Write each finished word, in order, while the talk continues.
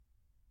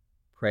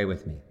Pray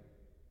with me.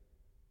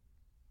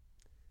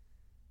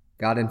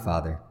 God and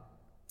Father,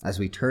 as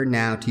we turn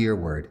now to your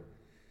word,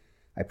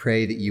 I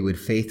pray that you would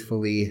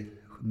faithfully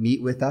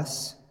meet with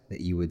us,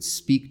 that you would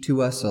speak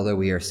to us, although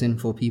we are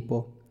sinful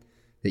people,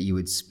 that you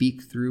would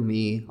speak through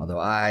me, although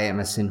I am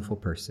a sinful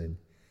person,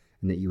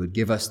 and that you would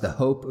give us the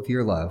hope of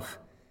your love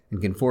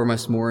and conform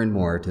us more and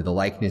more to the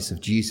likeness of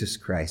Jesus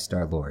Christ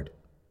our Lord.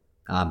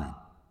 Amen.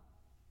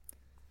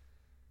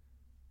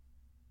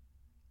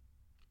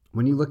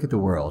 When you look at the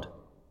world,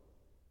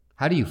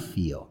 how do you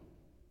feel?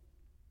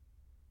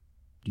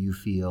 Do you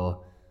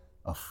feel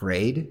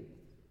afraid?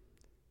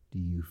 Do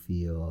you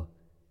feel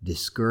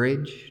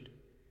discouraged?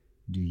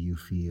 Do you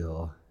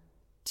feel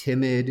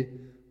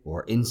timid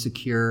or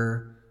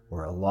insecure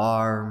or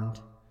alarmed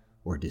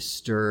or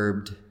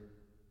disturbed?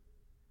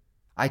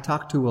 I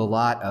talk to a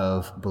lot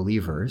of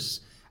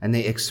believers, and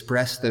they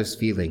express those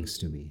feelings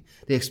to me.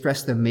 They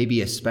express them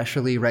maybe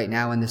especially right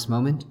now in this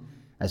moment,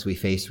 as we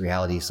face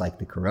realities like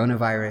the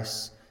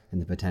coronavirus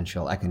and the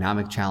potential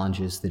economic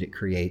challenges that it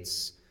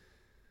creates.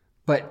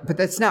 But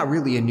that's not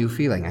really a new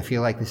feeling. I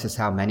feel like this is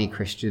how many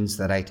Christians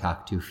that I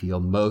talk to feel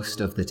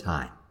most of the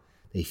time.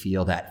 They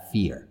feel that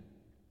fear.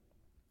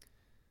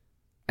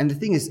 And the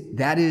thing is,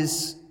 that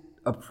is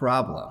a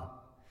problem.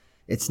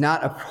 It's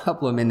not a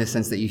problem in the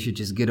sense that you should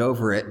just get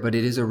over it, but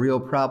it is a real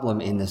problem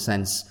in the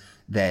sense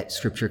that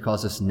Scripture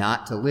calls us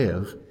not to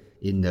live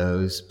in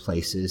those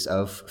places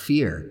of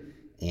fear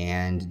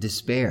and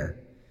despair.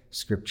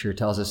 Scripture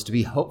tells us to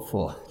be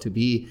hopeful, to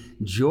be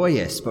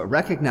joyous, but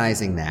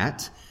recognizing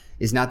that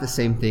is not the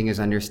same thing as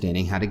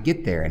understanding how to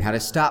get there and how to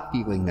stop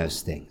feeling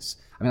those things.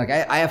 I mean,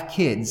 I have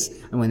kids,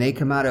 and when they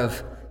come out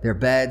of their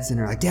beds and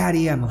are like,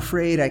 "Daddy, I'm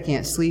afraid, I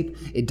can't sleep,"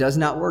 it does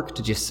not work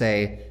to just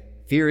say,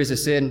 "Fear is a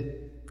sin,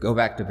 go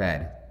back to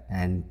bed,"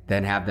 and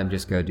then have them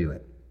just go do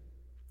it.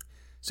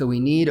 So we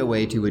need a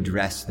way to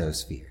address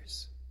those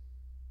fears.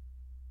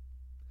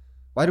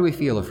 Why do we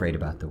feel afraid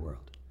about the world?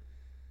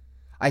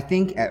 I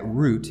think at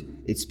root,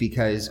 it's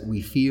because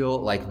we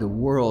feel like the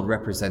world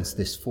represents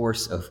this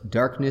force of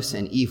darkness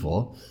and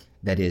evil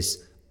that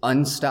is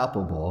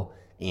unstoppable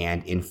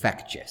and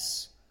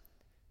infectious.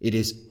 It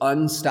is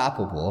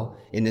unstoppable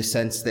in the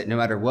sense that no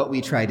matter what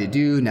we try to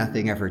do,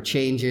 nothing ever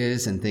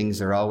changes and things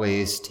are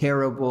always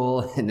terrible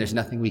and there's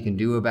nothing we can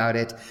do about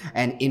it.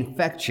 And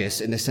infectious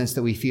in the sense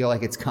that we feel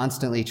like it's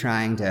constantly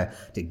trying to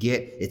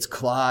get its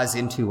claws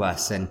into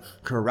us and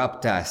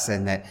corrupt us.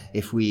 And that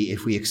if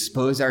we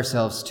expose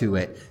ourselves to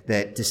it,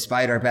 that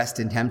despite our best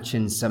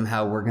intentions,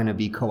 somehow we're going to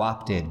be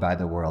co-opted by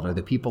the world, or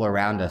the people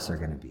around us are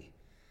going to be.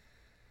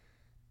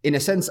 In a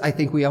sense, I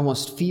think we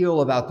almost feel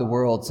about the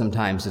world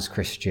sometimes as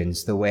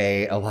Christians the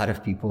way a lot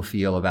of people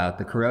feel about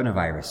the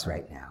coronavirus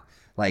right now.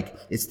 Like,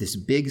 it's this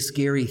big,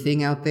 scary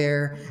thing out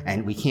there,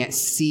 and we can't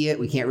see it,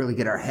 we can't really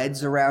get our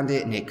heads around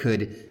it, and it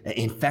could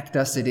infect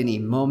us at any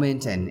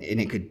moment, and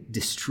it could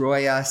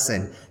destroy us,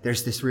 and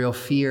there's this real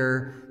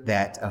fear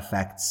that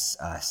affects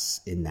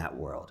us in that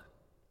world.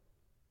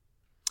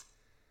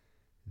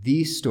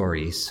 These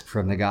stories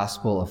from the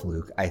Gospel of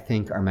Luke, I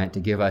think, are meant to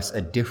give us a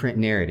different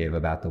narrative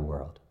about the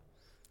world.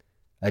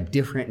 A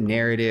different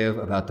narrative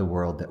about the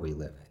world that we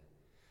live in.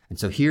 And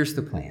so here's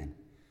the plan.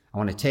 I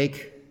want to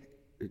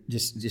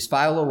just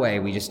file away.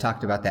 We just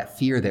talked about that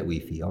fear that we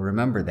feel.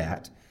 Remember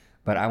that.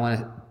 But I want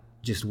to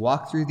just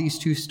walk through these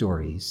two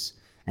stories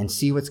and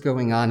see what's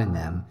going on in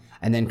them,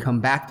 and then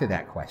come back to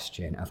that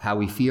question of how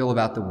we feel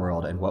about the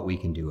world and what we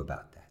can do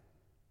about that.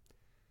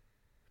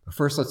 But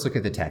first, let's look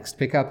at the text.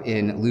 Pick up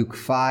in Luke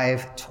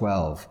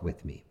 5:12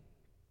 with me.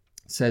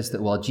 It says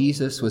that while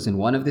Jesus was in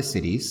one of the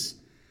cities,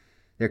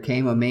 there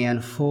came a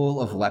man full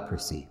of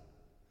leprosy.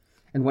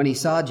 And when he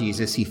saw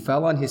Jesus, he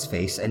fell on his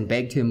face and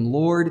begged him,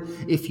 "Lord,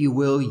 if you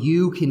will,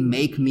 you can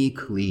make me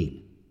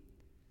clean."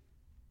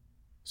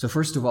 So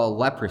first of all,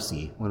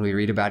 leprosy, when we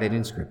read about it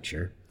in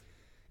Scripture,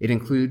 it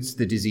includes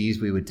the disease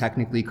we would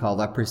technically call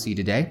leprosy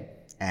today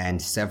and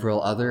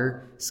several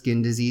other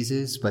skin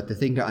diseases. But the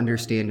thing to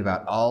understand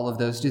about all of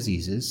those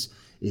diseases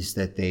is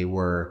that they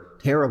were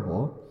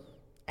terrible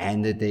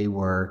and that they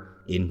were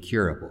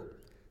incurable.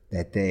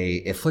 That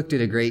they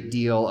inflicted a great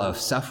deal of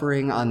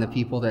suffering on the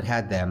people that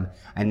had them,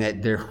 and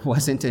that there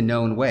wasn't a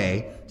known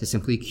way to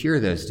simply cure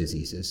those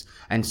diseases.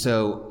 And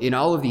so in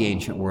all of the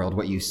ancient world,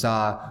 what you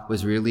saw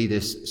was really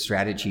this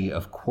strategy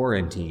of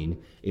quarantine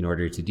in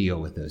order to deal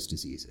with those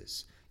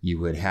diseases. You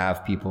would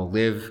have people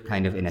live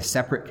kind of in a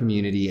separate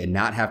community and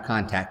not have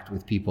contact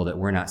with people that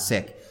were not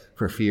sick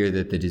for fear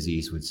that the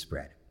disease would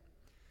spread.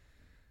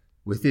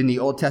 Within the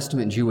Old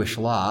Testament Jewish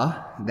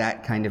law,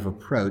 that kind of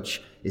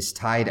approach is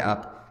tied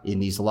up in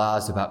these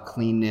laws about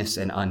cleanness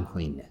and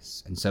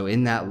uncleanness. And so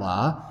in that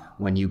law,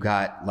 when you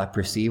got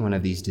leprosy, one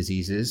of these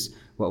diseases,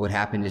 what would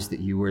happen is that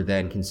you were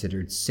then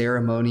considered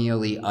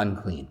ceremonially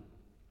unclean,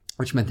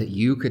 which meant that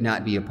you could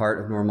not be a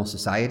part of normal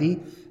society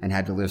and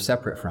had to live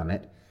separate from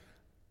it.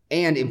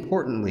 And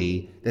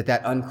importantly,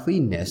 that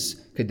uncleanness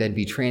could then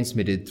be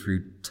transmitted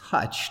through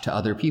touch to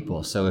other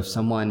people. So if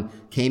someone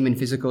came in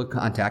physical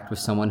contact with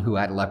someone who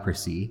had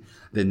leprosy,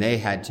 then they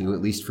had to,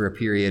 at least for a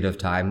period of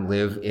time,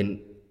 live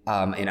in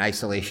in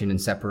isolation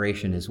and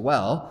separation as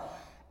well,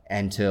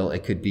 until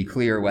it could be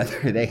clear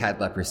whether they had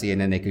leprosy, and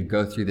then they could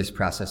go through this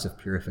process of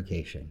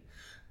purification.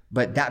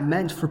 But that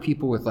meant for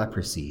people with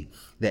leprosy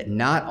that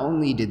not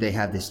only did they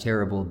have this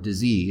terrible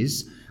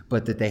disease,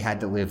 but that they had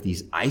to live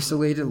these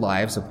isolated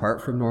lives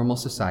apart from normal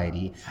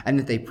society, and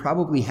that they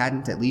probably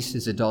hadn't, at least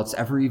as adults,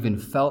 ever even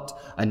felt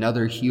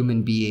another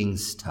human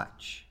being's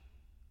touch.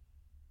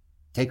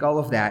 Take all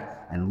of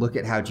that and look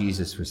at how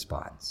Jesus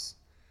responds.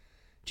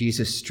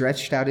 Jesus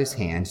stretched out his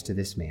hand to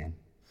this man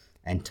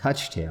and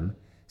touched him,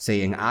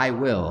 saying, "I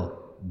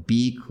will,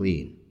 be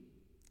clean."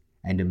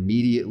 And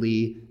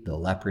immediately the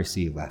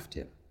leprosy left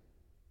him.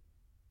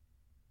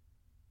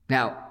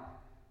 Now,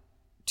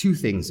 two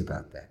things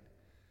about that.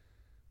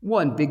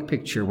 One, big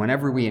picture,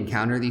 whenever we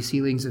encounter these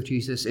healings of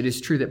Jesus, it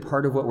is true that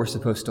part of what we're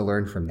supposed to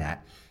learn from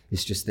that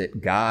is just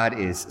that God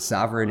is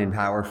sovereign and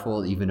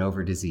powerful even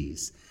over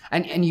disease.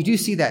 And you do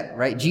see that,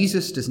 right?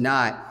 Jesus doesn't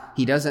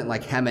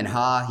like hem and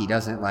haw. He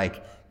doesn't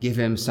like give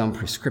him some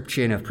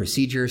prescription of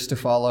procedures to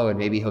follow and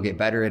maybe he'll get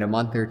better in a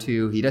month or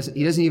two. He doesn't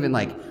even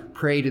like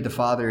pray to the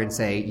Father and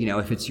say,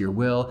 if it's your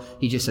will.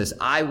 He just says,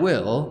 "I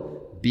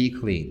will, be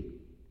clean,"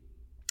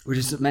 which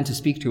is meant to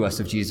speak to us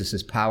of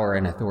Jesus' power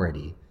and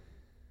authority.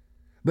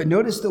 But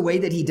notice the way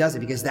that he does it,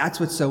 because that's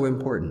what's so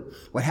important.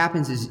 What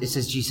happens is, it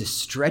says Jesus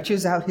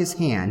stretches out his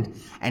hand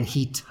and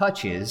he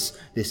touches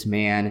this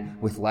man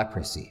with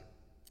leprosy,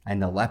 and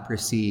the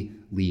leprosy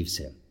leaves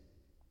him.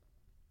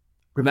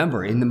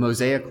 Remember, in the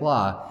Mosaic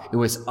law, it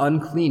was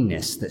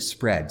uncleanness that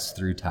spreads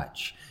through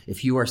touch.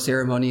 If you are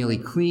ceremonially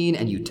clean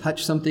and you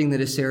touch something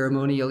that is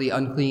ceremonially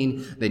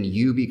unclean, then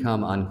you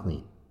become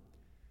unclean.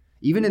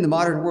 Even in the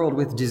modern world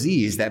with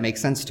disease, that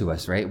makes sense to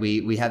us, right?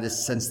 We have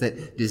this sense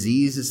that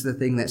disease is the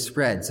thing that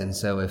spreads. And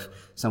so if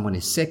someone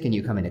is sick and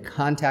you come into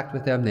contact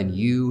with them, then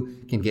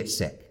you can get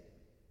sick.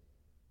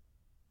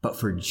 But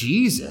for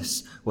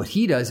Jesus, what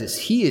he does is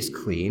he is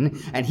clean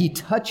and he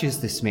touches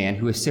this man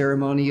who is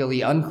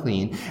ceremonially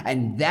unclean.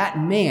 And that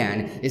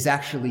man is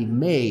actually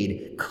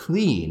made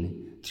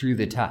clean through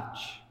the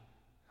touch.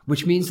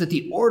 Which means that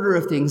the order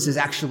of things is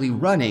actually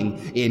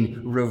running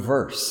in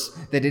reverse,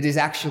 that it is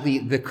actually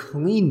the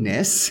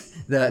cleanness,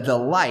 the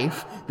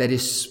life that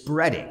is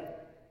spreading.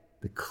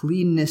 The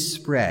cleanness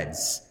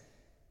spreads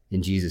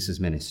in Jesus'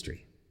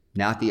 ministry,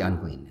 not the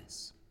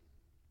uncleanness.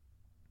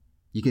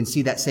 You can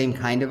see that same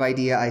kind of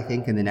idea, I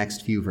think, in the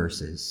next few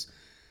verses.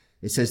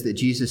 It says that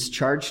Jesus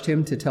charged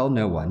him to tell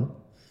no one,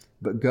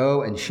 but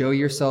go and show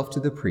yourself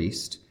to the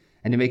priest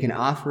and to make an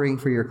offering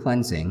for your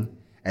cleansing,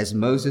 as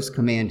Moses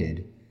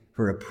commanded,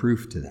 for a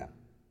proof to them.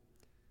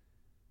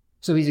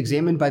 So he's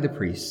examined by the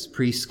priests.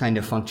 Priests kind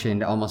of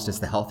functioned almost as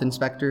the health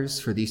inspectors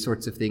for these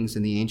sorts of things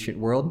in the ancient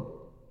world.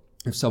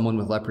 If someone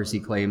with leprosy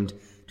claimed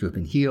to have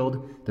been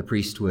healed, the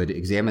priest would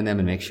examine them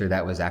and make sure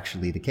that was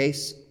actually the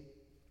case.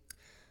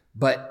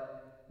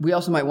 But we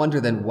also might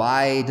wonder then,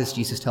 why does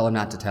Jesus tell him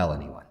not to tell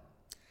anyone?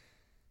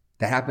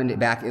 That happened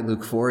back in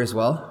Luke 4 as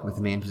well, with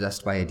the man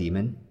possessed by a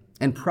demon.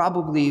 And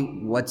probably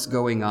what's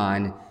going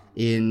on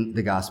in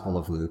the Gospel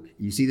of Luke,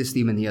 you see this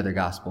theme in the other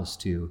Gospels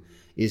too,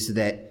 is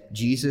that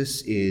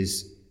Jesus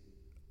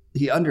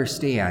he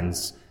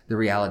understands the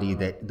reality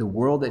that the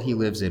world that he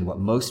lives in, what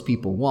most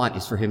people want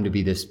is for him to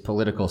be this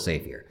political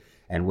savior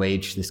and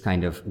wage this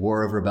kind of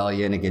war of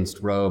rebellion against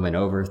Rome and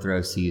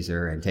overthrow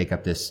Caesar and take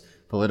up this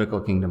political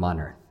kingdom on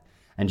earth.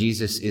 And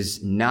Jesus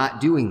is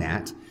not doing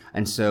that.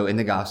 And so in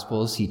the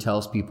Gospels, he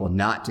tells people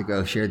not to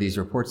go share these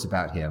reports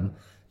about him,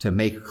 to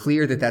make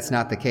clear that that's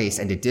not the case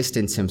and to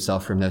distance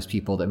himself from those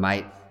people that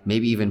might,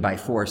 maybe even by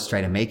force,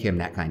 try to make him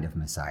that kind of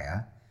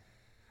Messiah.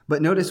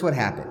 But notice what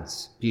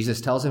happens.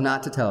 Jesus tells him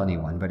not to tell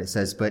anyone, but it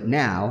says, "But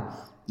now,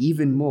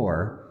 even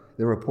more,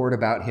 the report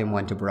about him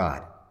went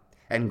abroad,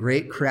 and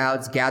great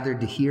crowds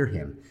gathered to hear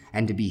him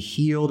and to be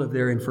healed of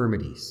their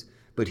infirmities.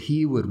 But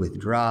he would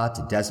withdraw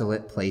to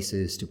desolate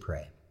places to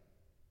pray."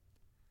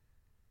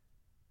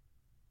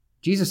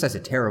 Jesus has a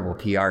terrible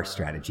PR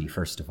strategy,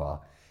 first of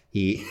all.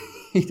 He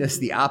does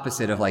the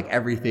opposite of like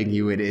everything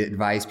you would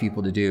advise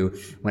people to do.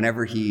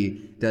 Whenever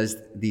he does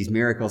these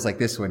miracles like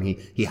this one,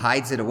 he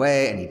hides it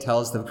away and he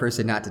tells the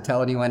person not to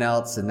tell anyone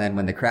else. And then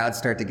when the crowds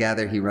start to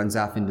gather, he runs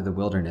off into the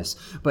wilderness.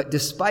 But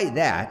despite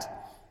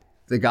that,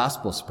 the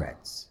gospel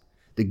spreads.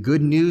 The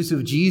good news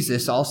of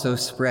Jesus also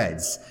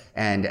spreads,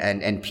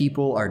 and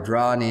people are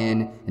drawn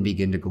in and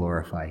begin to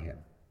glorify him.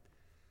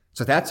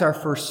 So that's our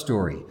first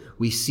story.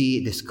 We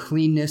see this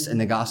cleanness in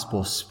the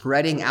gospel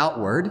spreading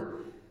outward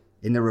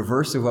in the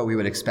reverse of what we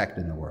would expect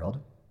in the world.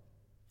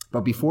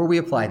 But before we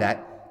apply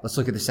that, let's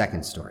look at the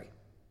second story.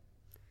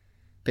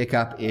 Pick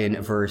up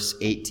in verse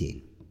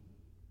 18.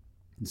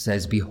 It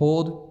says,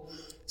 "Behold,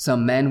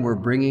 some men were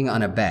bringing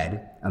on a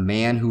bed a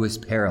man who was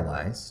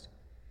paralyzed,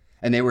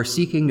 and they were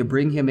seeking to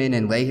bring him in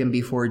and lay him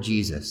before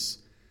Jesus.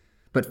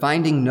 But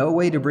finding no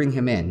way to bring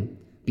him in,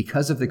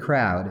 because of the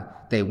crowd,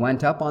 they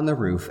went up on the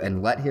roof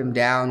and let him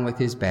down with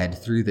his bed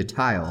through the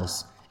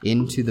tiles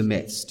into the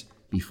midst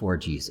before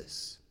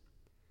Jesus."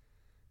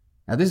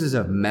 Now, this is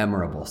a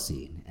memorable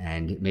scene,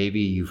 and maybe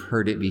you've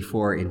heard it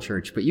before in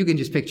church, but you can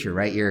just picture,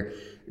 right?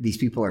 these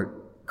people are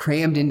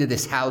crammed into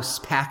this house,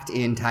 packed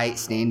in tight,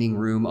 standing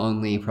room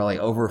only, probably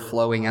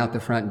overflowing out the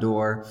front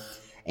door.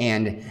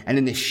 And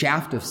then this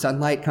shaft of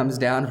sunlight comes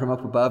down from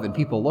up above, and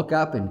people look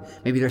up, and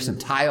maybe there's some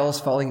tiles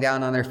falling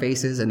down on their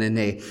faces, and then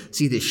they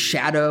see this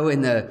shadow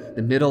in the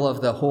middle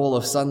of the hole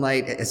of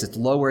sunlight as it's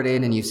lowered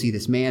in, and you see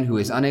this man who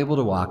is unable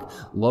to walk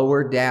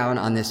lowered down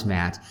on this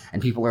mat,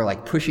 and people are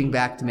like pushing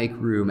back to make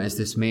room as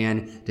this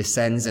man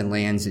descends and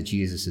lands at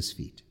Jesus'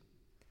 feet.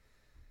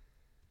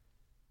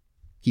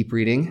 Keep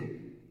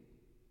reading.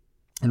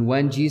 And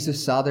when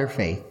Jesus saw their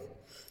faith,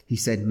 he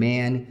said,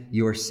 "Man,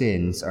 your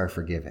sins are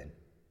forgiven."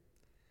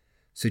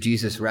 So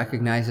Jesus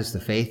recognizes the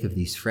faith of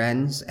these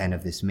friends and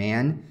of this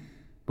man,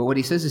 but what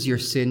he says is, your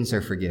sins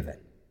are forgiven.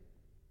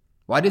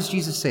 Why does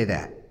Jesus say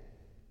that?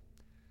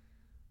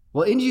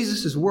 Well, in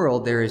Jesus'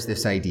 world, there is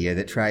this idea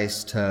that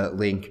tries to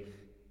link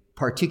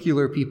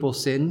particular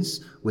people's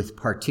sins with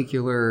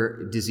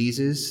particular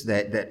diseases,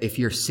 that if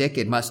you're sick,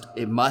 it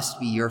must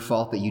be your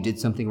fault that you did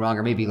something wrong,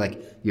 or maybe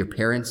like your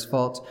parents'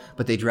 fault.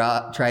 But they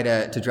try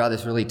to draw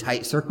this really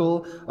tight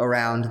circle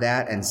around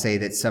that and say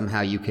that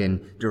somehow you can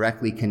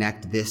directly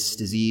connect this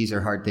disease or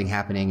hard thing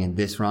happening and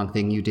this wrong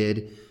thing you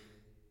did.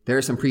 There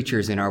are some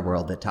preachers in our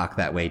world that talk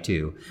that way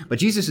too. But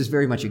Jesus is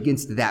very much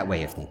against that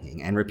way of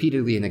thinking, and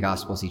repeatedly in the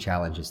Gospels he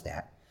challenges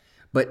that.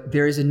 But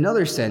there is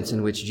another sense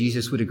in which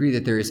Jesus would agree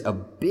that there is a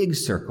big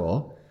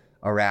circle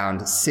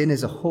around sin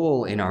as a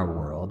whole in our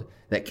world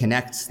that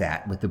connects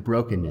that with the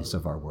brokenness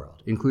of our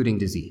world, including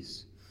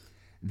disease.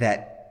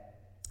 That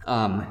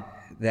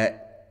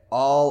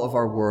all of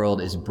our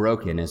world is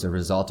broken as a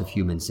result of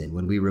human sin.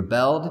 When we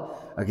rebelled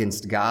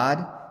against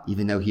God,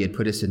 even though he had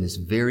put us in this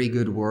very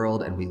good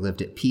world and we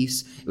lived at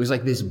peace, it was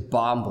like this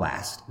bomb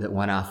blast that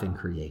went off in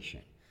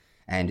creation.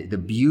 And the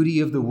beauty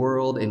of the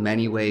world in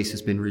many ways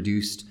has been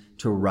reduced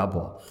to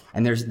rubble.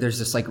 And there's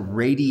this like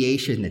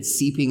radiation that's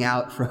seeping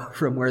out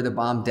from where the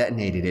bomb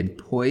detonated and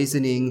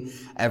poisoning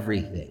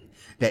everything.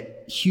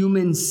 That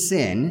human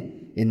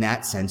sin, in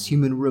that sense,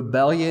 human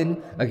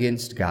rebellion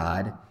against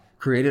God,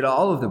 created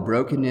all of the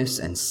brokenness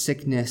and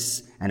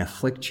sickness and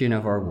affliction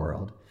of our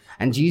world.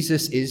 And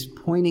Jesus is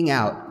pointing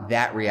out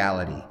that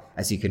reality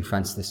as he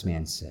confronts this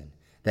man's sin.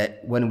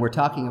 That when we're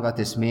talking about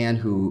this man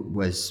who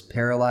was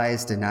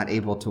paralyzed and not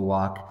able to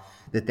walk,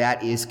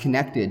 that is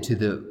connected to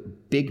the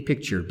big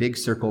picture, big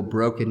circle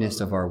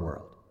brokenness of our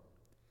world.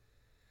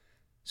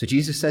 So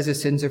Jesus says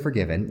his sins are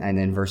forgiven, and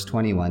in verse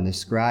 21, the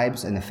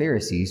scribes and the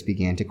Pharisees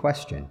began to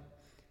question,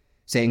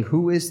 saying,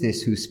 "Who is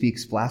this who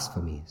speaks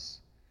blasphemies?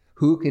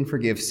 Who can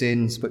forgive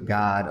sins but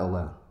God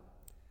alone?"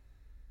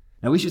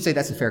 Now we should say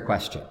that's a fair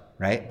question,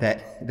 right?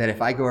 That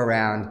if I go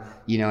around,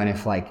 and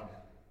if like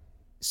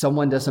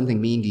someone does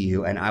something mean to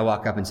you and I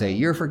walk up and say,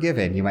 "You're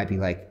forgiven," you might be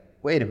like,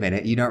 "Wait a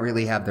minute, you don't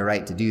really have the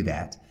right to do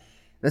that."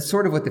 That's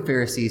sort of what the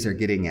Pharisees are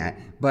getting at.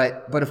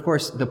 But of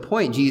course, the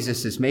point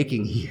Jesus is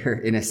making here,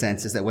 in a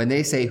sense, is that when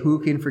they say, "Who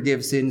can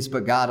forgive sins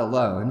but God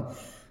alone?"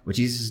 what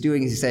Jesus is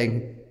doing is he's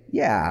saying,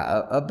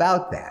 yeah,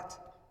 about that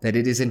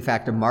it is in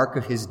fact a mark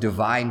of his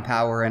divine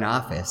power and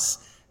office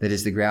that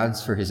is the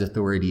grounds for his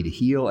authority to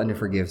heal and to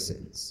forgive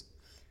sins.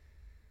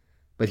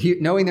 But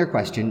knowing their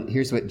question,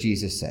 here's what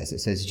Jesus says. It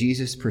says,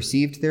 Jesus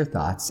perceived their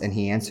thoughts, and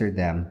he answered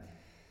them,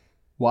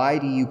 "Why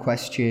do you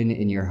question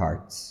in your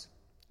hearts?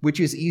 Which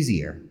is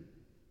easier,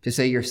 to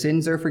say your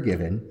sins are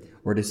forgiven,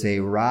 or to say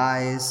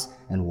rise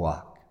and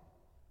walk?"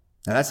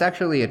 Now that's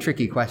actually a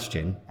tricky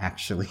question,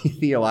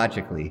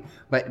 theologically.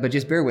 But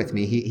just bear with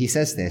me. He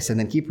says this, and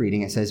then keep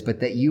reading. It says, "But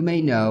that you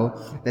may know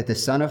that the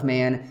Son of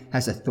Man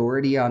has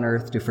authority on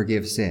earth to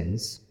forgive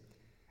sins.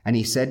 And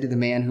he said to the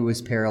man who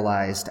was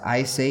paralyzed,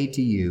 I say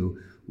to you,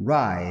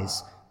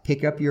 rise,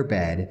 pick up your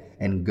bed,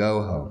 and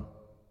go home.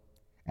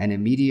 And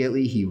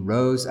immediately he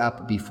rose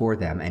up before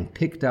them and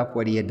picked up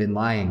what he had been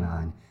lying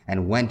on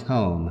and went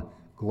home,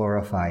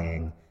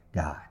 glorifying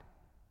God."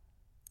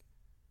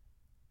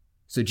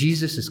 So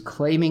Jesus is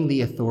claiming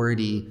the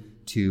authority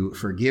to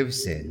forgive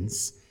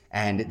sins,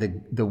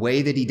 and the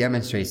way that he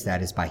demonstrates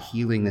that is by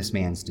healing this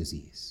man's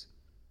disease.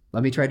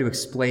 Let me try to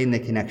explain the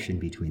connection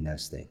between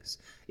those things.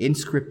 In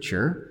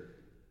Scripture,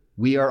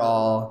 we are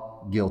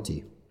all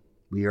guilty.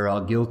 We are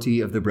all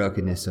guilty of the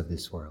brokenness of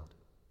this world.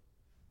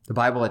 The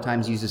Bible at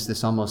times uses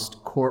this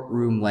almost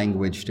courtroom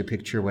language to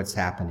picture what's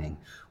happening,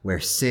 where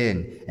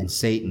sin and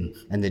Satan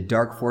and the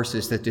dark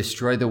forces that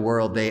destroy the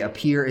world, they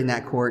appear in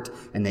that court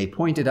and they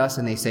point at us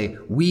and they say,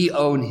 "We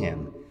own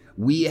him.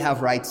 We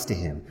have rights to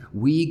him.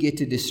 We get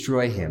to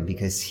destroy him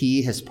because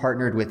he has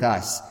partnered with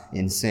us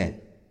in sin."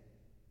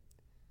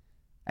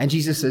 And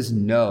Jesus says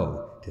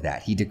no to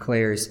that. He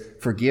declares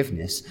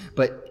forgiveness.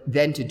 But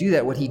then to do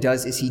that, what he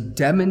does is he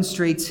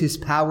demonstrates his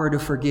power to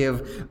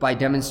forgive by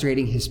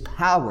demonstrating his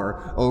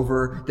power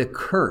over the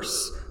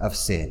curse of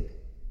sin.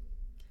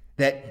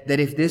 That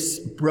if this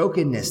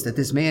brokenness that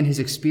this man has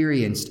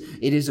experienced,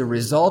 it is a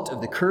result of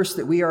the curse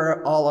that we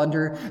are all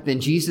under, then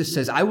Jesus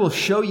says, "I will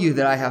show you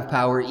that I have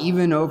power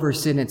even over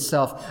sin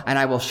itself, and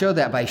I will show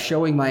that by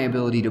showing my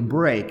ability to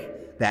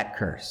break that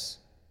curse."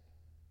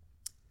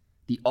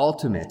 The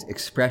ultimate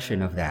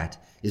expression of that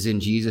is in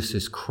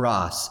Jesus'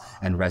 cross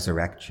and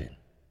resurrection.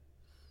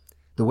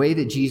 The way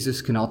that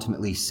Jesus can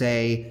ultimately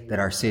say that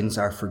our sins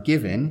are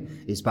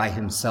forgiven is by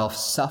himself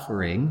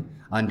suffering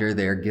under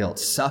their guilt,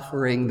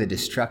 suffering the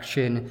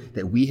destruction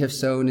that we have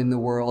sown in the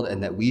world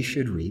and that we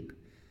should reap.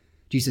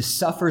 Jesus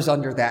suffers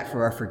under that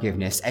for our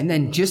forgiveness. And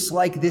then just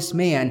like this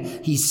man,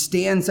 he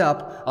stands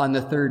up on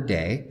the third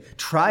day,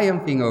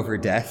 triumphing over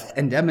death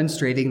and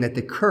demonstrating that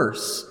the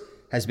curse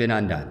has been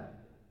undone.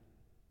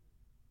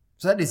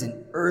 So that is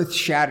an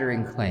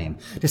earth-shattering claim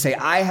to say,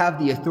 I have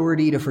the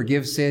authority to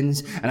forgive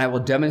sins, and I will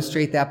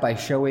demonstrate that by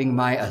showing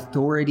my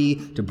authority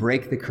to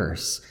break the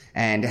curse.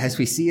 And as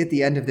we see at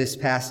the end of this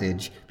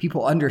passage,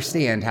 people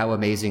understand how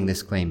amazing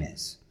this claim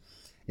is.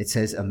 It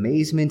says,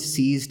 amazement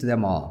seized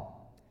them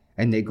all,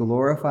 and they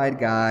glorified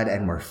God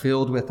and were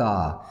filled with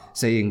awe,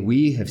 saying,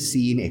 we have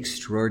seen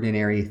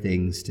extraordinary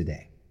things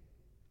today.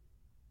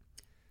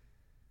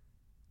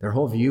 Their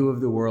whole view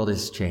of the world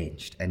is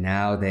changed, and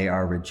now they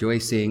are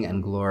rejoicing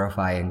and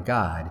glorifying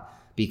God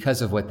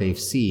because of what they've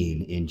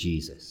seen in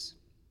Jesus.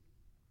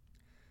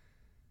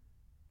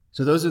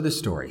 So those are the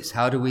stories.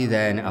 How do we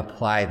then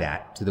apply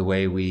that to the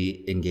way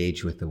we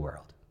engage with the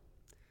world?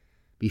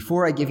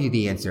 Before I give you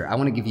the answer, I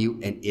want to give you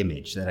an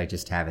image that I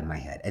just have in my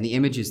head. And the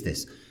image is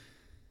this.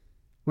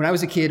 When I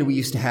was a kid, we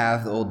used to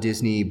have the old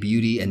Disney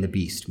Beauty and the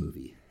Beast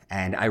movie.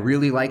 And I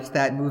really liked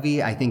that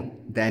movie. I think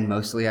then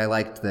mostly I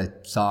liked the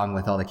song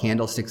with all the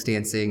candlesticks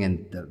dancing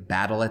and the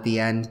battle at the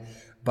end.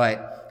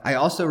 But I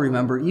also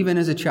remember, even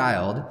as a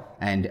child,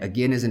 and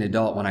again as an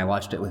adult when I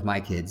watched it with my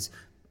kids,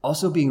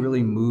 also being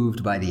really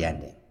moved by the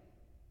ending.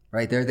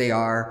 Right? There they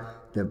are.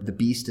 The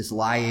beast is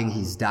lying,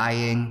 he's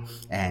dying,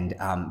 and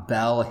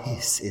Belle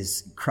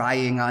is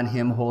crying on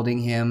him, holding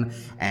him,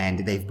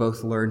 and they've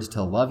both learned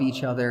to love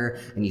each other,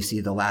 and you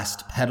see the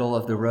last petal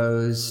of the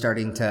rose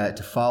starting to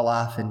fall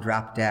off and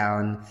drop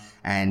down,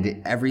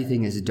 and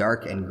everything is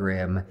dark and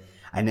grim,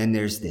 and then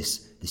there's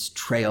this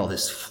trail,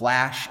 this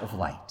flash of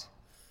light,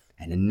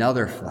 and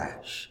another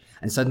flash,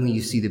 and suddenly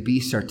you see the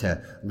beast start to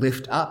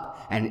lift up,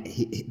 and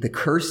the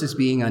curse is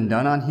being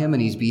undone on him,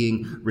 and he's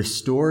being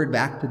restored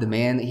back to the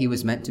man that he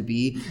was meant to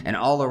be. And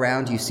all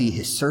around you see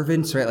his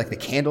servants, right? Like the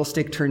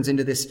candlestick turns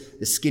into the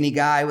skinny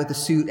guy with the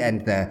suit,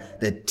 and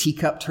the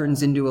teacup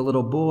turns into a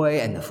little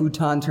boy, and the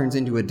futon turns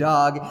into a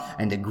dog,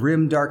 and a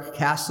grim, dark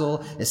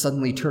castle is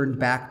suddenly turned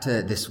back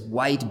to this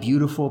white,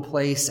 beautiful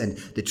place, and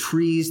the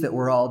trees that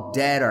were all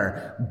dead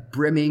are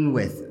brimming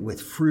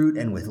with fruit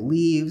and with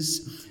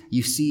leaves.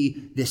 You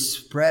see this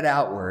spread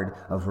outward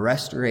of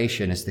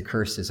restoration as the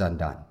curse is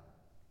undone.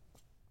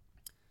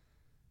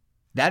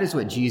 That is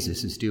what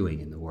Jesus is doing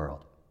in the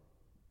world.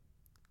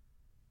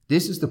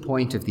 This is the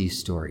point of these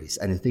stories,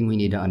 and the thing we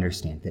need to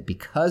understand, that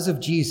because of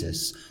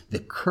Jesus, the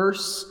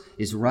curse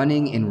is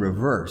running in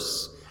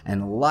reverse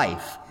and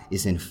life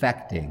is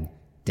infecting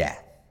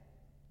death.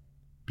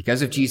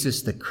 Because of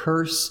Jesus, the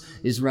curse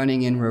is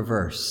running in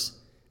reverse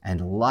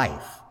and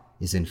life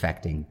is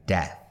infecting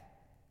death.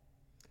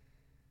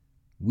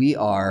 We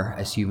are,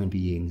 as human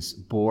beings,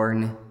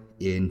 born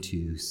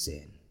into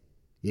sin.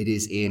 It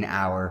is in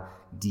our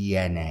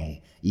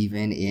DNA.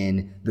 Even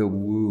in the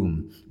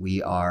womb,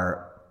 we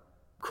are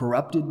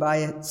corrupted by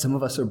it. Some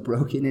of us are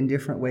broken in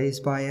different ways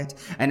by it.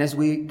 And as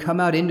we come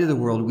out into the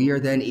world, we are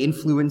then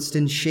influenced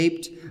and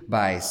shaped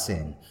by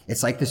sin.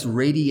 It's like this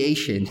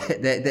radiation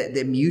that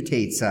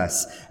mutates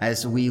us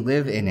as we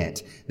live in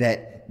it,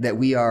 that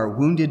we are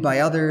wounded by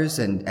others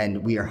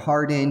and we are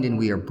hardened and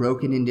we are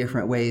broken in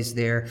different ways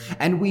there,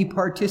 and we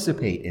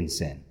participate in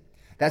sin.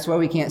 That's why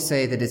we can't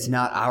say that it's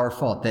not our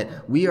fault,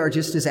 that we are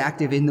just as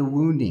active in the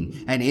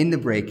wounding and in the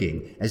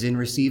breaking as in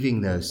receiving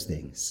those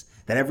things,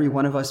 that every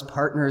one of us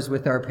partners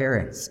with our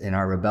parents in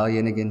our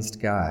rebellion against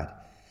God.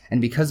 And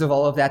because of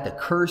all of that, the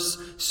curse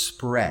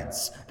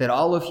spreads, that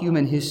all of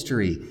human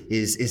history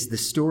is the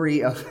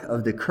story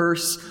of the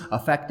curse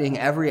affecting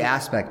every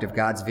aspect of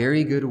God's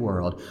very good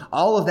world.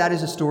 All of that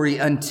is a story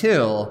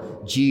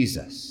until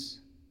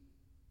Jesus.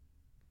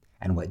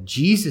 And what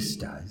Jesus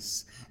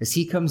does is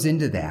he comes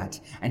into that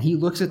and he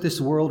looks at this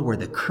world where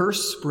the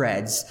curse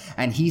spreads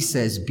and he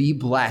says, be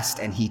blessed,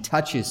 and he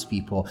touches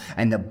people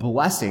and the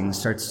blessing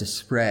starts to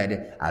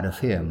spread out of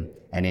him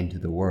and into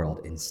the world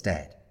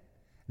instead.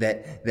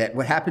 That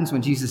what happens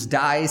when Jesus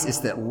dies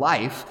is that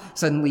life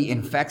suddenly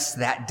infects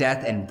that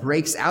death and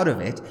breaks out of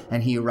it,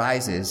 and he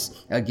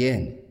arises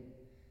again.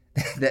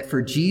 That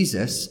for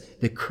Jesus,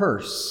 the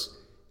curse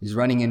is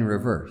running in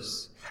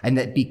reverse. And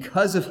that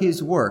because of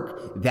his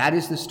work, that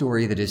is the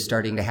story that is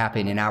starting to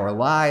happen in our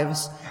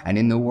lives and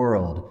in the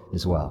world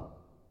as well.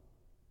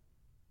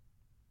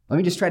 Let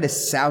me just try to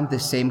sound the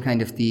same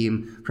kind of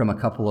theme from a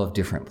couple of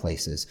different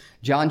places.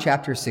 John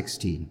chapter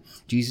 16.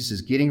 Jesus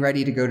is getting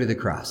ready to go to the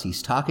cross.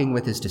 He's talking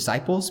with his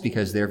disciples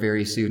because they're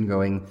very soon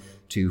going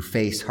to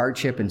face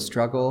hardship and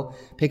struggle.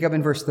 Pick up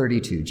in verse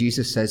 32.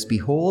 Jesus says,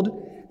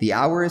 behold, the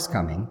hour is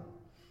coming.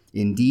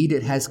 Indeed,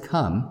 it has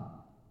come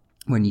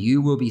when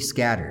you will be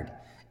scattered,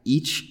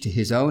 each to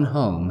his own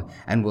home,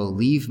 and will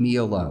leave me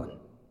alone.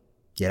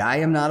 Yet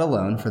I am not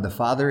alone, for the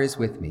Father is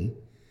with me.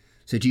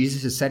 So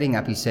Jesus is setting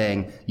up, he's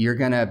saying, you're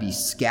going to be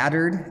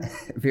scattered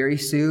very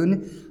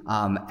soon.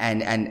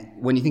 And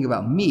when you think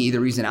about me, the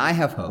reason I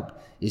have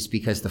hope is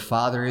because the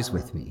Father is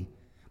with me.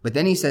 But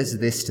then he says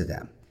this to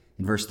them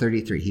in verse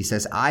 33. He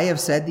says, I have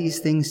said these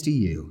things to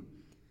you,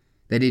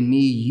 that in me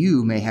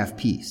you may have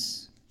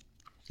peace.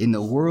 In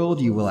the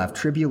world you will have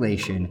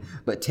tribulation,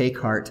 but take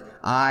heart,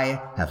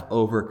 I have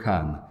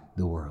overcome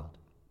the world.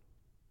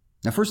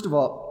 Now, first of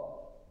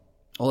all,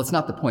 well, it's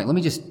not the point. Let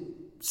me just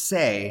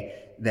say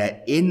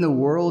that in the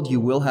world you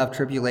will have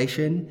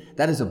tribulation.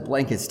 That is a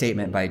blanket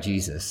statement by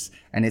Jesus.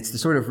 And it's the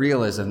sort of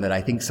realism that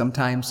I think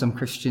sometimes some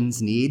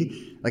Christians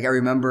need. Like I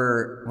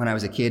remember when I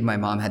was a kid, my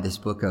mom had this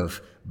book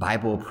of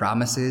Bible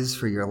promises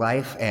for your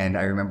life. And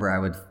I remember I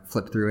would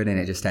flip through it and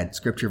it just had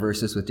scripture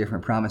verses with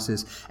different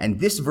promises. And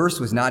this verse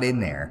was not in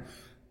there.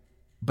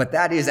 But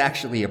that is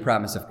actually a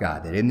promise of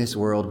God, that in this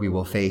world we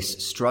will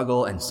face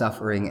struggle and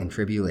suffering and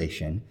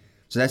tribulation.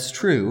 So that's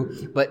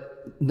true. But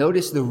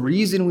notice the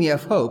reason we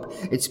have hope,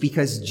 it's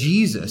because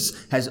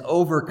Jesus has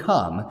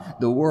overcome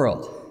the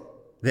world.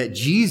 That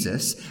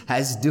Jesus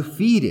has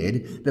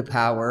defeated the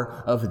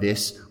power of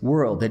this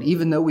world. That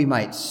even though we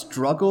might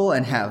struggle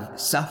and have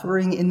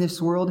suffering in this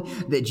world,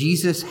 that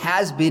Jesus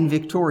has been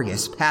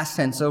victorious, past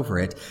tense over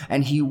it,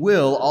 and he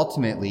will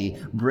ultimately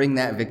bring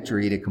that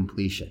victory to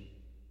completion.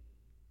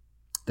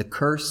 The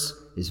curse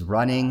is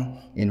running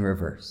in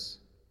reverse.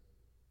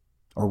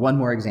 Or one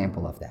more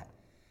example of that.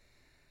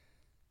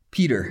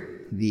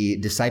 Peter, the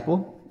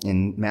disciple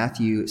in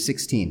Matthew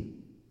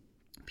 16.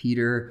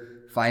 Peter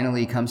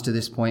finally comes to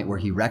this point where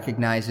he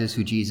recognizes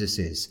who Jesus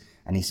is.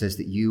 And he says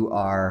that you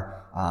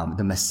are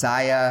the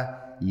Messiah,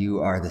 you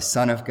are the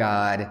Son of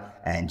God.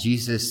 And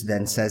Jesus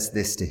then says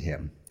this to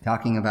him,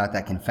 talking about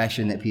that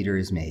confession that Peter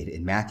has made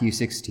in Matthew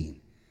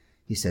 16.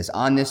 He says,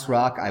 on this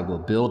rock I will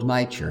build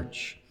my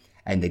church,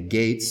 and the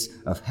gates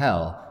of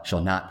hell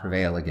shall not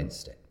prevail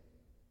against it.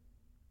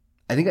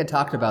 I think I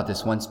talked about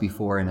this once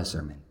before in a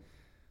sermon.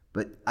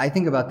 But I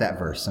think about that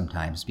verse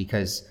sometimes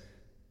because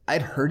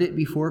I'd heard it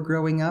before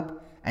growing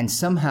up, and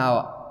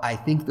somehow I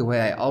think the way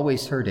I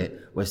always heard it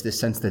was this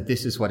sense that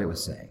this is what it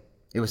was saying.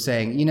 It was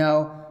saying, you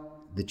know,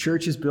 the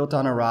church is built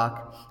on a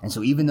rock, and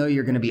so even though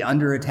you're going to be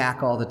under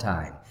attack all the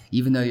time,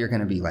 even though you're going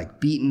to be like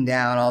beaten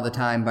down all the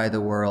time by the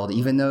world,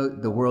 even though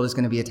the world is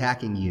going to be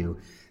attacking you,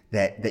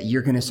 that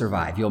you're going to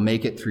survive. You'll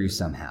make it through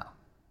somehow.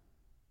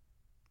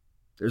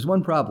 There's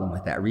one problem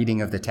with that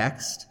reading of the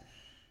text.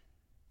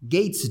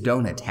 Gates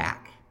don't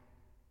attack.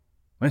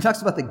 When it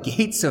talks about the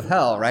gates of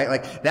hell, right?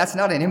 Like that's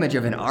not an image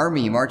of an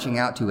army marching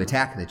out to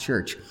attack the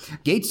church.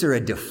 Gates are a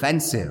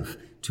defensive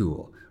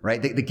tool,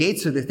 right? The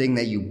gates are the thing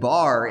that you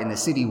bar in the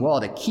city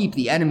wall to keep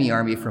the enemy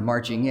army from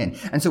marching in.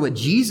 And so what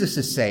Jesus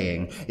is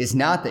saying is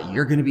not that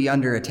you're going to be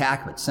under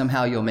attack, but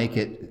somehow you'll make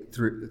it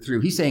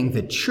through. He's saying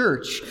the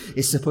church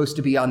is supposed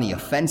to be on the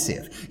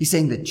offensive. He's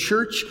saying the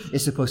church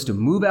is supposed to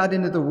move out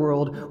into the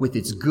world with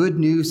its good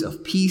news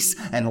of peace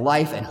and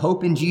life and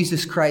hope in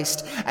Jesus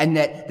Christ, and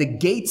that the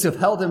gates of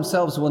hell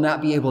themselves will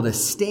not be able to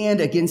stand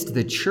against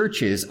the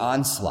church's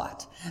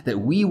onslaught,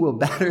 that we will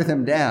batter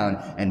them down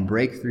and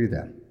break through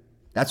them.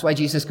 That's why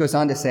Jesus goes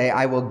on to say,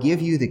 I will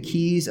give you the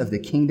keys of the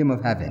kingdom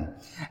of heaven,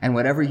 and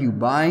whatever you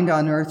bind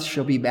on earth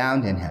shall be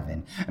bound in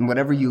heaven, and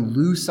whatever you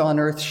loose on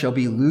earth shall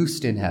be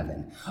loosed in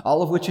heaven,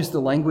 all of which is the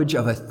language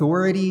of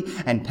authority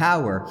and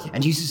power.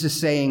 And Jesus is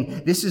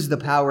saying, this is the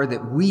power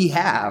that we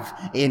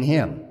have in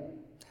him,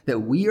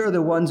 that we are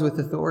the ones with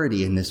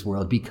authority in this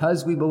world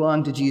because we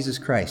belong to Jesus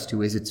Christ,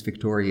 who is its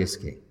victorious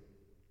King.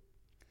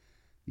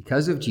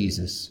 Because of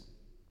Jesus,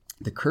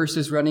 the curse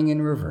is running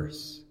in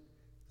reverse.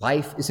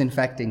 Life is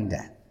infecting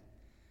death.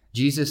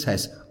 Jesus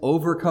has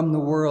overcome the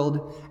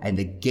world, and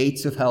the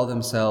gates of hell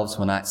themselves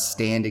will not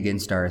stand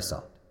against our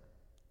assault.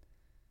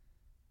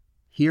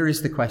 Here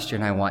is the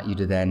question I want you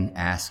to then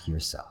ask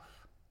yourself.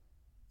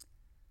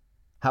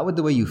 How would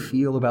the way you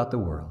feel about the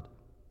world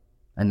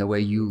and the way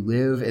you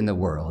live in the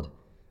world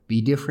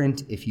be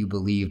different if you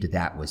believed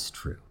that was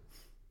true?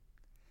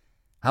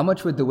 How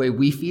much would the way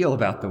we feel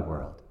about the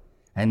world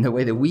and the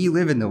way that we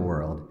live in the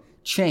world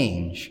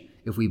change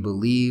if we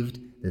believed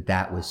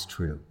that was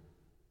true?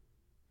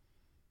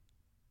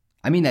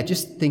 I mean that,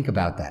 just think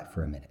about that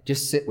for a minute.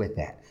 Just sit with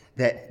that.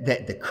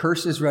 That the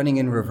curse is running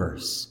in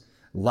reverse.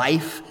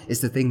 Life is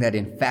the thing that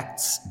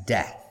infects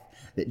death.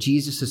 That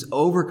Jesus has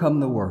overcome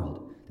the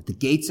world. That the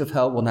gates of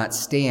hell will not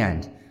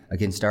stand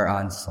against our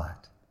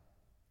onslaught.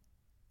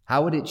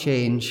 How would it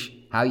change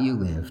how you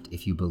lived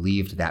if you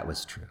believed that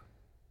was true?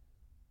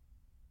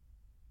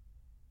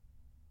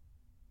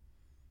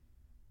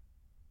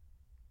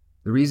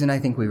 The reason I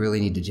think we really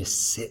need to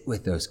just sit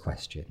with those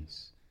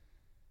questions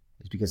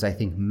is because I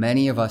think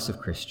many of us as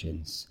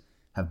Christians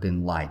have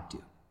been lied to.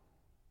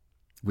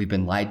 We've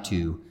been lied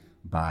to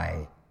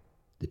by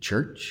the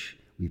church.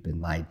 We've been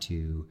lied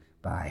to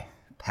by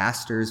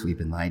pastors. We've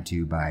been lied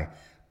to by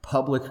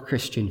public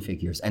Christian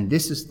figures. And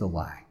this is the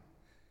lie.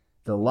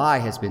 The lie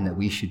has been that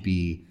we should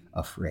be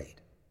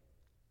afraid.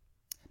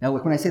 Now,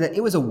 look, when I say that,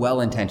 it was a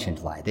well-intentioned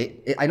lie.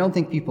 I don't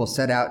think people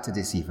set out to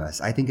deceive us.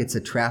 I think it's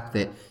a trap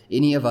that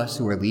any of us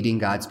who are leading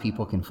God's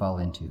people can fall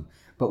into.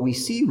 But we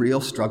see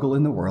real struggle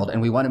in the world, and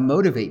we want to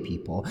motivate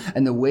people.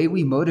 And the way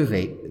we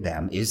motivate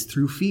them is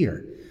through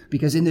fear.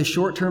 Because in the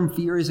short term,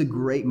 fear is a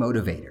great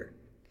motivator.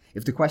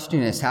 If the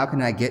question is, how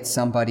can I get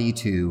somebody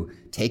to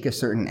take a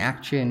certain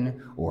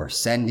action or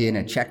send in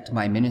a check to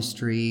my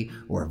ministry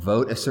or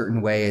vote a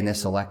certain way in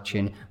this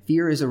election,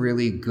 fear is a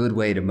really good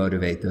way to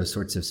motivate those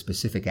sorts of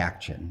specific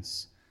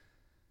actions.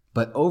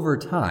 But over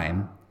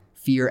time,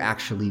 fear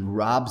actually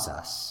robs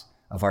us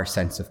of our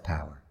sense of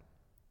power.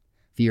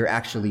 Fear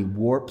actually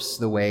warps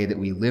the way that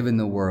we live in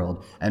the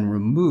world and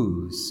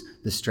removes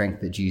the strength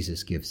that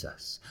Jesus gives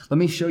us. Let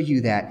me show you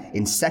that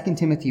in 2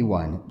 Timothy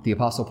 1, the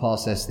Apostle Paul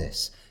says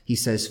this. He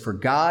says, "For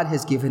God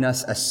has given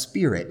us a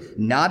spirit,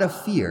 not of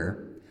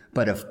fear,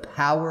 but of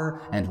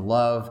power and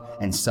love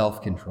and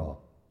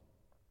self-control."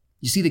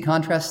 You see the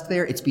contrast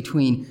there? It's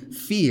between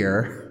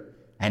fear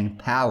and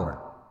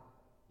power.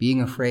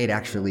 Being afraid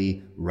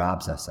actually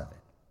robs us of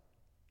it.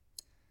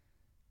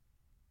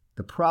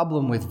 The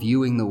problem with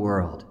viewing the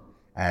world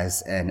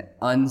as an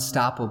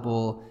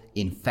unstoppable,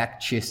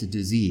 infectious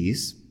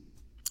disease,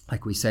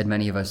 like we said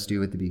many of us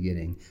do at the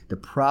beginning, the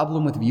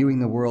problem with viewing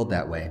the world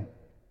that way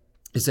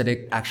is that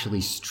it actually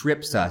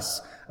strips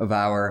us of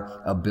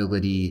our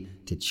ability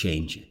to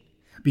change it,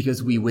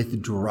 because we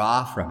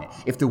withdraw from it.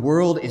 If the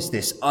world is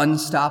this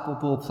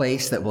unstoppable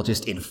place that will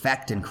just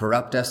infect and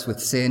corrupt us with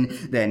sin,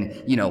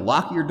 then,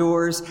 lock your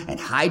doors and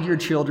hide your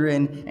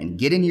children and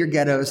get in your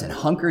ghettos and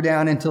hunker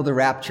down until the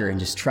rapture and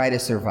just try to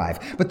survive.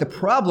 But the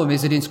problem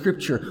is that in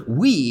Scripture,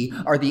 we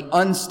are the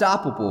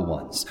unstoppable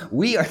ones.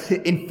 We are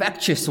the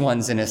infectious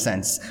ones, in a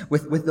sense,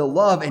 with the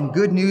love and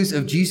good news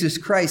of Jesus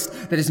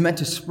Christ that is meant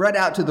to spread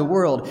out to the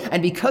world.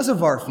 And because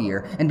of our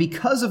fear and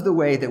because of the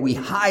way that we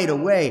hide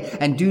away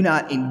and do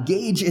not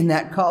engage in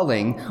that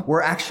calling,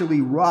 we're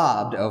actually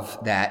robbed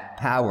of that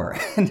power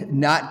and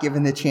not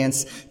given the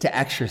chance to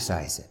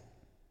exercise it.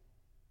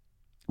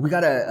 We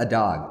got a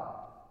dog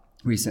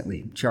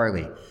recently,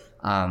 Charlie.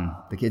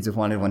 The kids have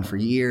wanted one for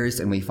years,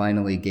 and we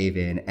finally gave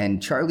in.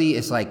 And Charlie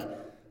is like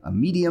a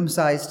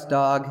medium-sized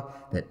dog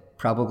that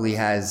probably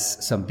has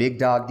some big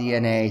dog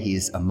DNA.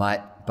 He's a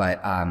mutt,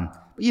 but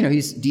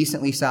he's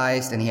decently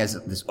sized, and he has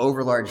this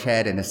overlarge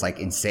head and this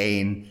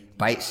insane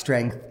bite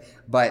strength.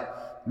 But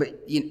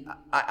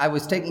I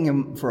was taking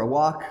him for a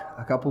walk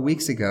a couple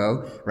weeks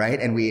ago, right?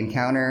 And we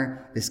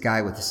encounter this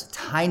guy with this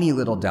tiny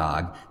little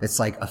dog that's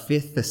like a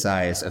fifth the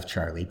size of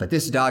Charlie. But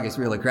this dog is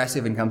real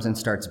aggressive and comes and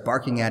starts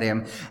barking at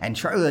him. And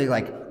Charlie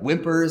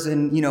whimpers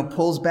and,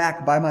 pulls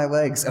back by my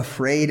legs,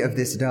 afraid of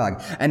this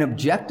dog. And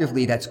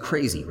objectively, that's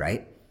crazy,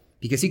 right?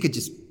 Because he could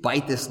just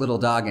bite this little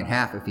dog in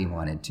half if he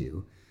wanted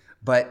to.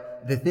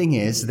 But the thing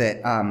is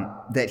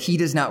that he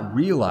does not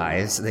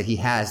realize that he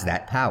has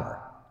that power.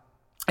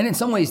 And in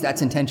some ways,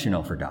 that's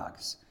intentional for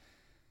dogs.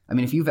 I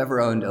mean, if you've ever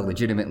owned a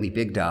legitimately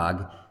big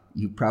dog,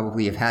 you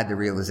probably have had the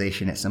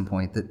realization at some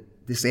point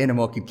that this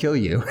animal could kill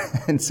you.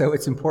 And so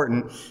it's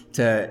important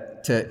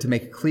to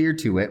make clear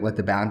to it what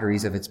the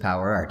boundaries of its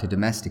power are, to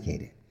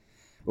domesticate it.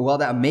 But while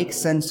that makes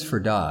sense for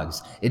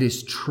dogs, it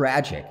is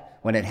tragic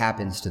when it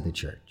happens to the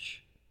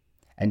church.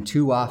 And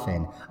too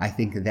often, I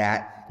think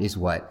that is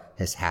what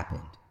has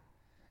happened.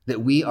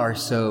 That we are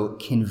so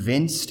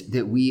convinced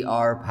that we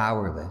are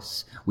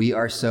powerless, we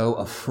are so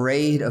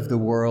afraid of the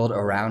world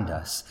around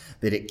us,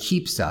 that it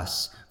keeps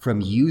us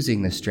from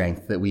using the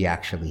strength that we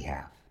actually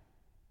have.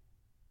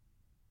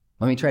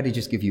 Let me try to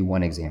just give you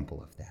one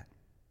example of that.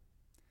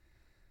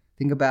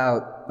 Think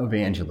about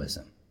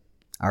evangelism,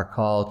 our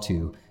call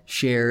to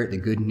share the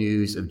good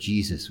news of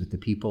Jesus with the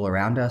people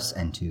around us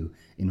and to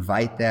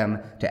invite them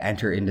to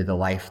enter into the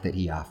life that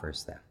he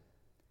offers them.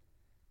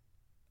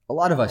 A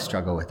lot of us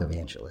struggle with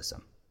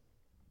evangelism.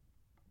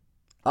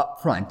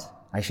 Up front,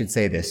 I should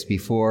say this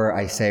before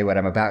I say what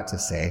I'm about to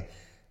say.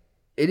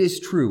 It is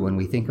true when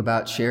we think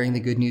about sharing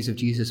the good news of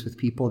Jesus with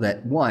people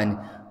that,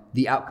 one,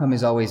 the outcome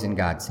is always in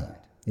God's hand.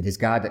 It is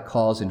God that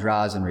calls and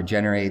draws and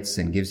regenerates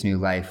and gives new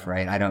life,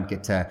 right?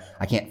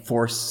 I can't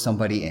force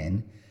somebody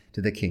in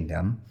to the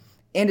kingdom.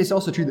 And it's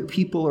also true that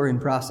people are in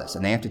process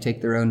and they have to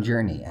take their own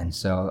journey. And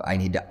so I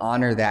need to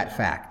honor that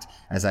fact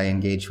as I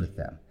engage with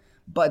them.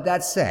 But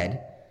that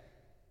said,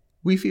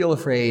 we feel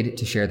afraid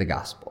to share the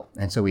gospel,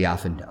 and so we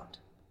often don't.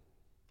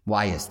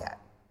 Why is that?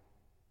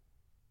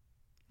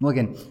 Well,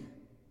 again,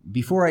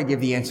 before I give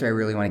the answer I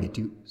really want to get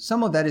to,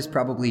 some of that is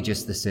probably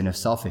just the sin of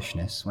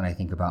selfishness when I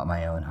think about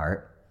my own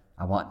heart.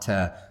 I want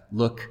to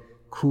look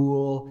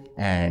cool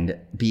and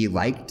be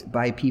liked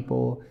by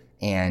people.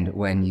 And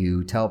when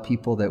you tell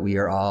people that we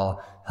are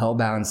all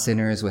hellbound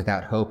sinners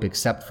without hope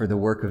except for the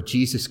work of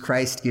Jesus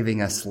Christ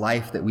giving us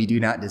life that we do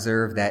not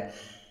deserve, that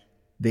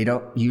they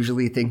don't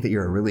usually think that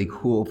you're a really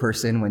cool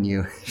person when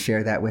you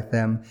share that with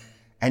them.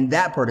 And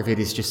that part of it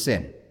is just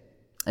sin.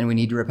 And we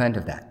need to repent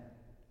of that,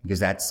 because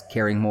that's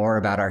caring more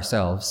about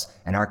ourselves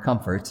and our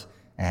comfort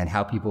and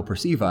how people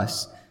perceive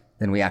us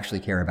than we actually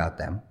care about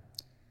them.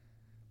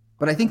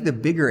 But I think the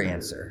bigger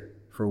answer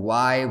for for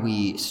why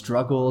we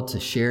struggle to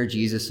share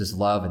Jesus'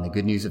 love and the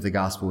good news of the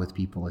gospel with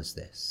people is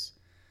this.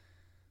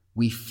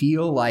 We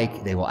feel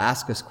like they will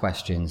ask us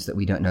questions that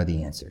we don't know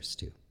the answers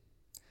to.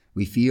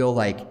 We feel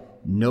like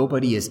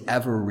nobody is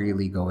ever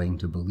really going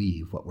to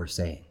believe what we're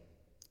saying.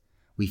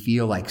 We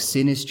feel like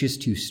sin is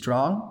just too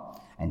strong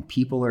and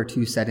people are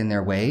too set in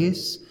their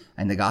ways,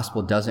 and the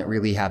gospel doesn't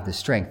really have the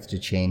strength to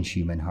change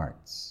human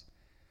hearts.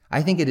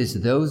 I think it is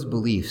those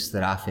beliefs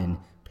that often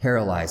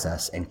paralyze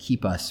us and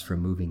keep us from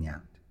moving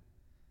out.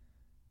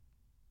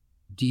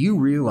 Do you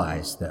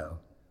realize, though,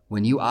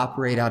 when you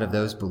operate out of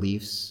those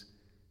beliefs,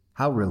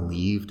 how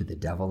relieved the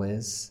devil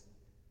is?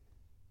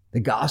 The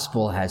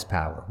gospel has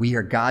power. We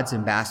are God's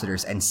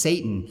ambassadors, and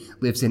Satan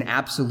lives in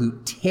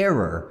absolute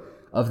terror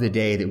of the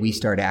day that we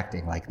start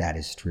acting like that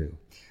is true.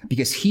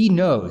 Because he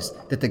knows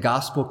that the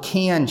gospel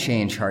can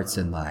change hearts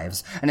and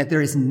lives, and that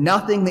there is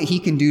nothing that he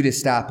can do to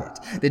stop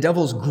it. The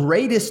devil's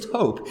greatest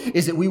hope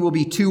is that we will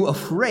be too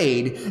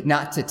afraid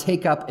not to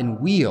take up and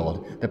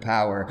wield the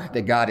power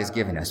that God has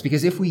given us.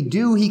 Because if we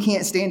do, he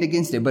can't stand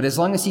against it. But as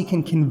long as he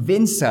can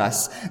convince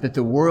us that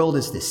the world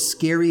is this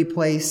scary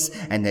place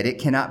and that it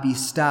cannot be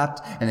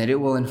stopped and that it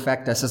will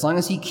infect us, as long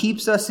as he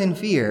keeps us in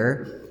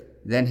fear,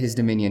 then his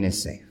dominion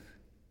is safe.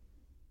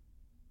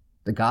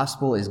 The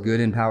gospel is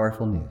good and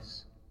powerful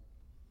news.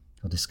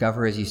 You'll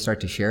discover as you start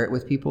to share it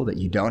with people that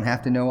you don't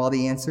have to know all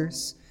the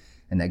answers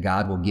and that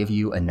God will give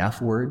you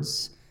enough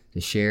words to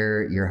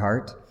share your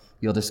heart.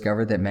 You'll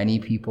discover that many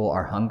people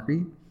are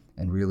hungry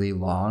and really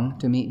long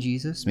to meet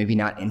Jesus, maybe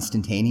not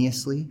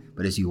instantaneously,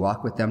 but as you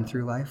walk with them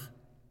through life.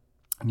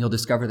 And you'll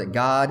discover that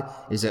God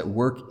is at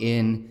work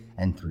in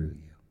and through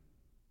you.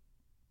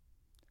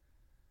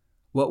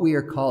 What we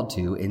are called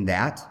to in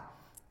that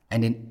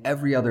and in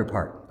every other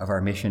part of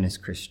our mission as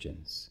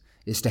Christians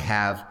is to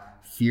have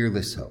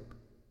fearless hope.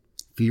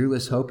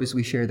 Fearless hope as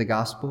we share the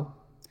gospel.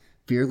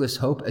 Fearless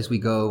hope as we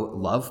go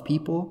love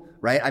people,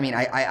 right? I mean,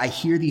 I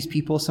hear these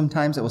people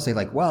sometimes that will say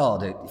like,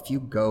 well, if you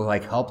go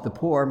like help the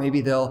poor,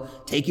 maybe they'll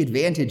take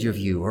advantage of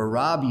you or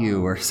rob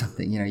you or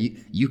something. You know,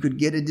 you could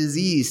get a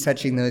disease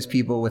touching those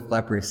people with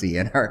leprosy.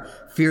 And our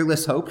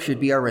fearless hope should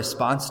be our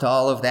response to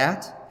all of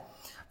that.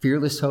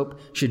 Fearless hope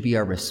should be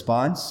our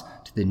response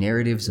to the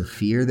narratives of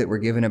fear that we're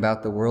given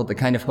about the world, the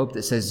kind of hope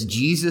that says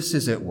Jesus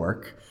is at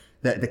work,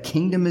 that the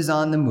kingdom is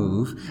on the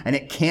move and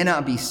it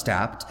cannot be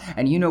stopped.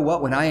 And you know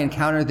what? When I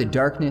encounter the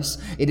darkness,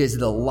 it is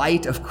the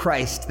light of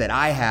Christ that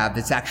I have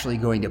that's actually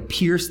going to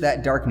pierce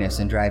that darkness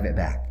and drive it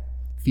back.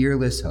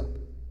 Fearless hope.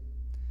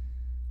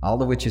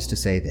 All of which is to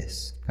say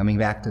this, coming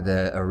back to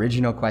the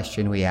original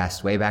question we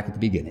asked way back at the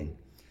beginning.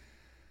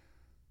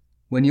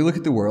 When you look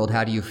at the world,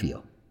 how do you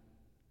feel?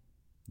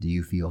 Do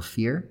you feel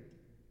fear?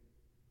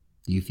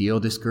 Do you feel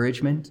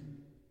discouragement?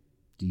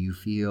 Do you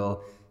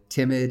feel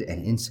timid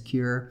and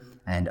insecure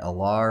and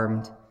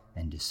alarmed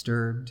and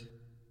disturbed?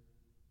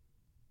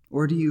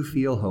 Or do you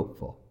feel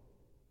hopeful?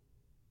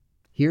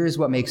 Here is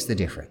what makes the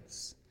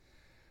difference.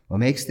 What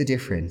makes the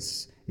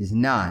difference is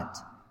not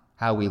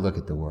how we look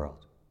at the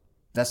world.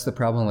 That's the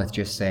problem with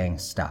just saying,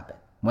 stop it.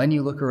 When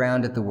you look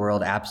around at the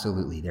world,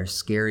 absolutely, there's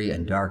scary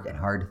and dark and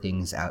hard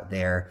things out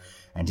there,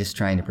 and just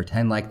trying to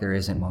pretend like there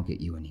isn't won't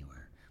get you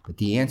anywhere. But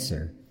the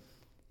answer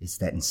is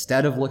that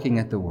instead of looking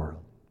at the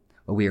world,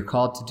 what we are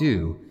called to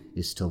do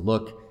is to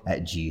look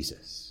at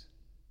Jesus.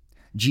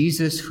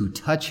 Jesus who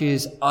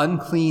touches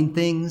unclean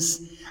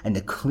things and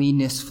the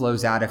cleanness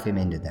flows out of him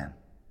into them.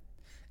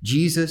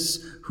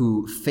 Jesus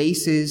who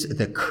faces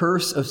the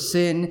curse of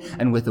sin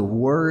and with a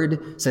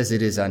word says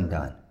it is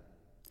undone.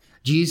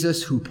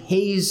 Jesus who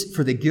pays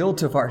for the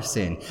guilt of our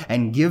sin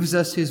and gives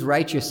us his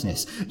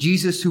righteousness.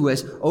 Jesus who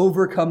has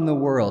overcome the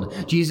world.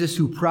 Jesus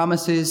who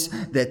promises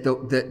that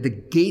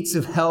the gates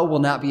of hell will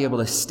not be able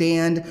to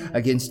stand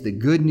against the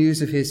good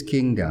news of his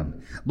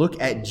kingdom.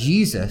 Look at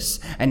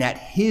Jesus and at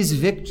his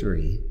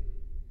victory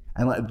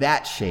and let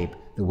that shape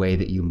the way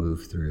that you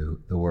move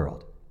through the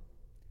world.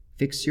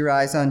 Fix your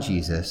eyes on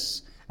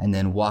Jesus and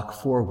then walk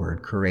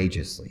forward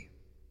courageously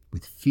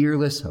with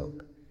fearless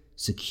hope,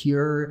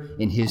 secure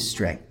in his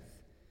strength,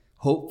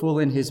 hopeful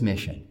in his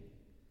mission,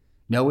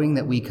 knowing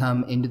that we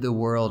come into the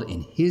world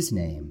in his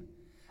name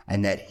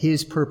and that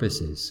his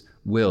purposes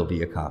will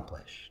be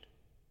accomplished.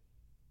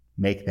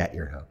 Make that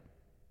your hope.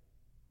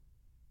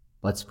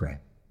 Let's pray.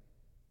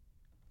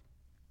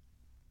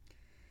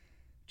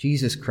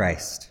 Jesus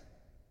Christ,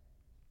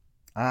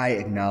 I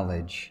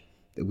acknowledge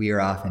that we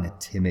are often a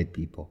timid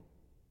people,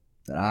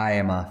 that I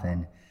am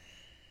often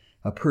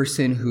a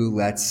person who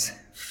lets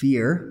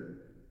fear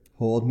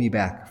hold me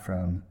back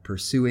from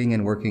pursuing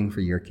and working for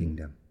your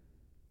kingdom.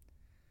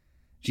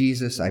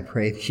 Jesus, I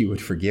pray that you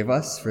would forgive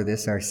us for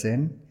this, our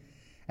sin,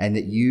 and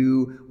that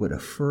you would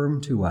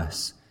affirm to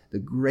us the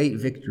great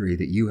victory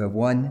that you have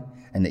won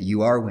and that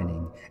you are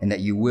winning and that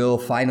you will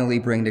finally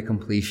bring to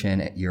completion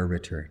at your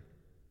return.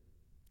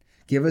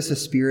 Give us a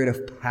spirit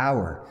of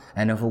power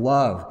and of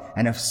love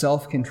and of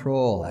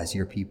self-control as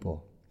your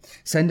people.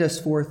 Send us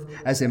forth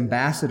as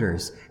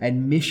ambassadors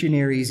and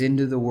missionaries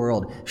into the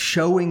world,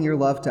 showing your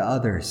love to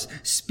others,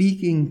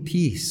 speaking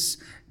peace,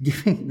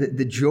 giving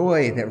the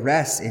joy that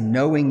rests in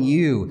knowing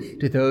you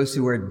to those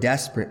who are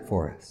desperate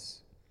for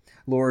us.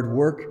 Lord,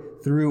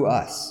 work through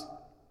us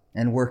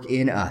and work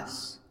in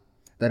us,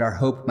 that our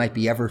hope might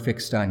be ever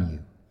fixed on you.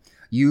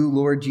 You,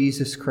 Lord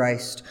Jesus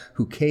Christ,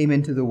 who came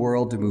into the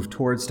world to move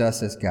towards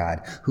us as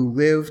God, who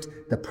lived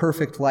the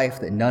perfect life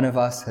that none of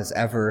us has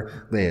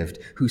ever lived,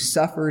 who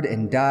suffered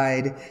and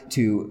died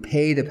to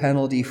pay the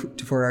penalty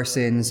for our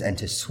sins and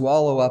to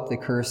swallow up the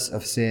curse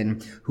of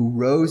sin, who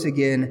rose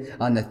again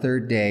on the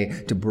third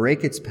day to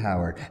break its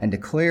power and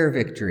declare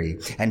victory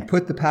and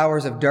put the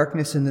powers of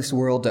darkness in this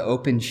world to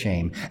open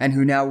shame, and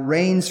who now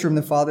reigns from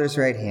the Father's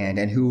right hand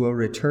and who will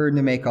return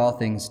to make all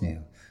things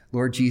new.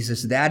 Lord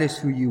Jesus, that is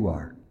who you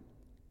are.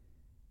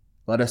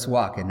 Let us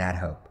walk in that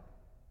hope.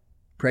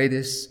 Pray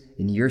this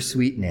in your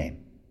sweet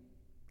name.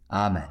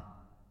 Amen.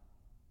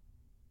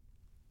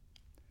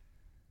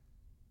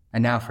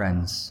 And now,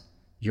 friends,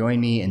 join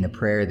me in the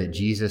prayer that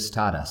Jesus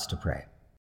taught us to pray.